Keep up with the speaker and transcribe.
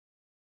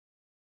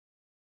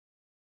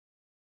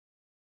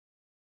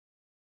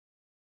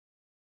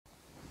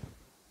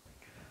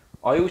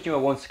I always knew I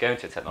wanted to go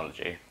into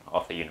technology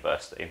after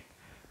university.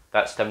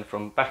 That stemmed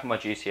from back in my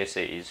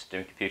GCSEs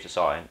doing computer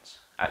science.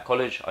 At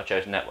college, I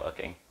chose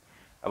networking.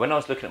 And when I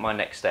was looking at my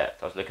next step,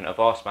 I was looking at a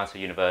vast amount of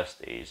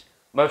universities,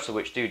 most of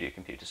which do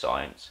computer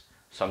science.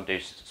 Some do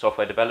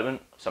software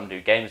development, some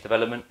do games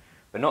development,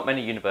 but not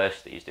many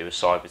universities do a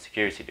cyber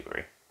security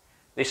degree.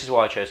 This is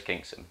why I chose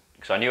Kingston,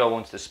 because I knew I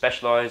wanted to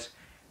specialise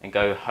and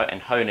go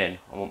and hone in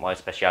on what my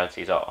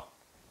specialities are,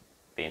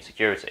 being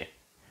security.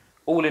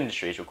 All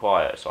industries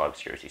require a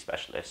cybersecurity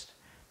specialist,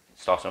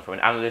 starting off from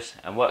an analyst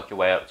and work your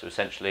way up to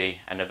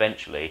essentially and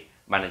eventually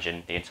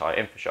managing the entire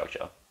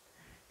infrastructure.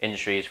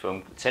 Industries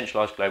from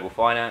centralised global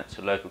finance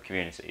to local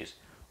communities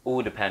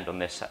all depend on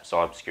this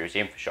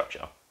cybersecurity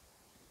infrastructure.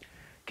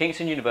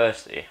 Kingston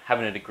University,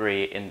 having a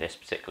degree in this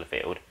particular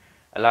field,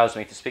 allows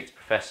me to speak to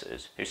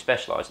professors who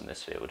specialise in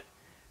this field.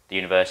 The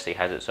university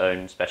has its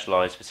own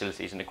specialised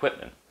facilities and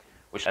equipment,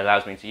 which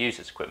allows me to use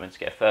this equipment to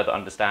get a further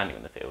understanding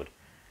of the field.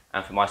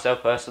 And for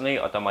myself personally,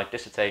 I've done my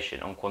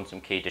dissertation on quantum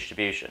key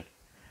distribution.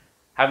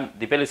 Having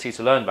the ability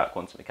to learn about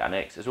quantum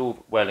mechanics is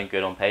all well and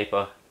good on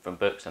paper from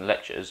books and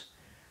lectures,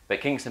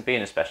 but Kingston,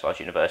 being a specialised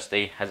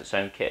university, has its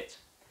own kit.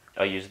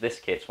 I use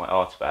this kit for my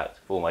artefact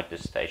for my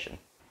dissertation.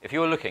 If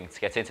you're looking to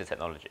get into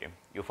technology,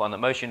 you'll find that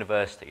most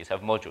universities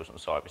have modules on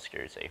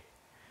cybersecurity.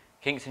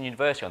 Kingston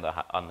University,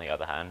 on the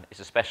other hand, is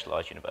a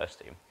specialised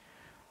university.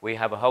 We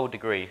have a whole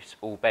degree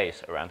all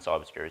based around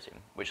cybersecurity,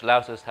 which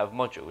allows us to have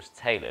modules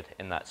tailored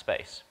in that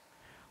space.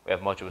 We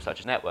have modules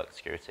such as network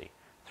security,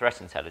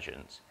 threat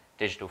intelligence,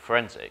 digital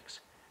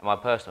forensics, and my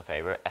personal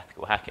favourite,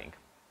 ethical hacking.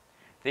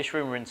 This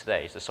room we're in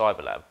today is the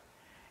Cyber Lab.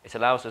 It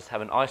allows us to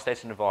have an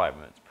isolated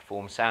environment to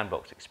perform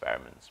sandbox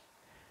experiments.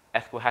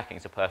 Ethical hacking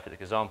is a perfect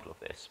example of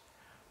this,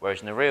 whereas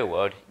in the real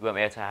world, you won't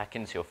be able to hack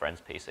into your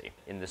friend's PC.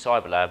 In the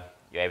Cyber Lab,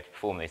 you're able to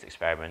perform these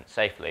experiments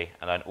safely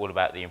and learn all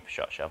about the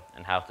infrastructure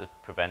and how to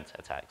prevent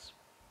attacks.